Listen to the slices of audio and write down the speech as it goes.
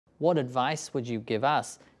what advice would you give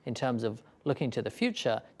us in terms of looking to the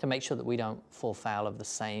future to make sure that we don't fall foul of the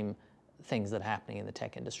same things that are happening in the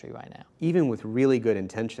tech industry right now? Even with really good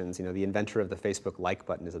intentions, you know, the inventor of the Facebook like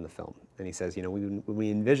button is in the film. And he says, you know, when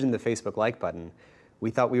we envisioned the Facebook like button,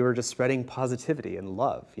 we thought we were just spreading positivity and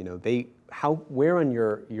love. You know, where on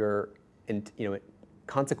your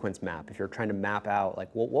consequence map, if you're trying to map out, like,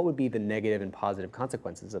 well, what would be the negative and positive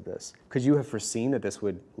consequences of this? Could you have foreseen that this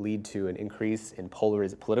would lead to an increase in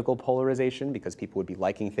political polarization because people would be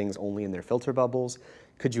liking things only in their filter bubbles?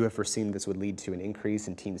 Could you have foreseen this would lead to an increase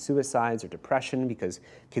in teen suicides or depression because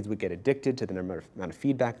kids would get addicted to the amount of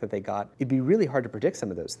feedback that they got? It'd be really hard to predict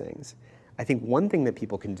some of those things. I think one thing that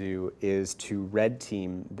people can do is to red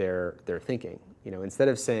team their thinking. You know, instead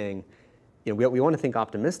of saying, you know, we want to think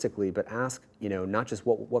optimistically, but ask, you know, not just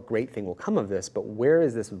what great thing will come of this, but where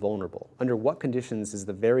is this vulnerable? Under what conditions is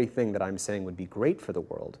the very thing that I'm saying would be great for the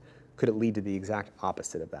world, could it lead to the exact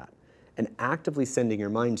opposite of that? And actively sending your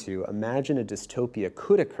mind to imagine a dystopia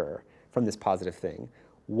could occur from this positive thing.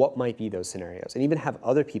 What might be those scenarios? And even have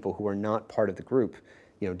other people who are not part of the group,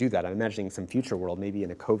 you know, do that. I'm imagining some future world, maybe in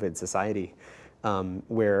a COVID society,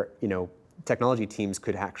 where, you know, technology teams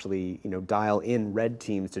could actually, you know, dial in red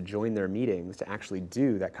teams to join their meetings to actually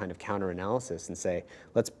do that kind of counter-analysis and say,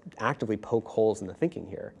 let's actively poke holes in the thinking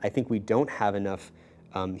here. I think we don't have enough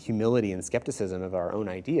humility and skepticism of our own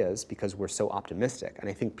ideas because we're so optimistic. And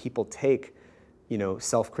I think people take, you know,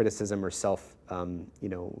 self-criticism or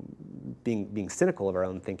being cynical of our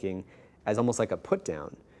own thinking as almost like a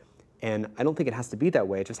put-down. And I don't think it has to be that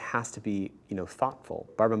way. It just has to be, you know, thoughtful.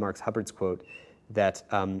 Barbara Marx Hubbard's quote that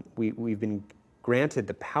we've been granted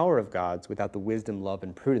the power of gods without the wisdom, love,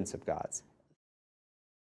 and prudence of gods.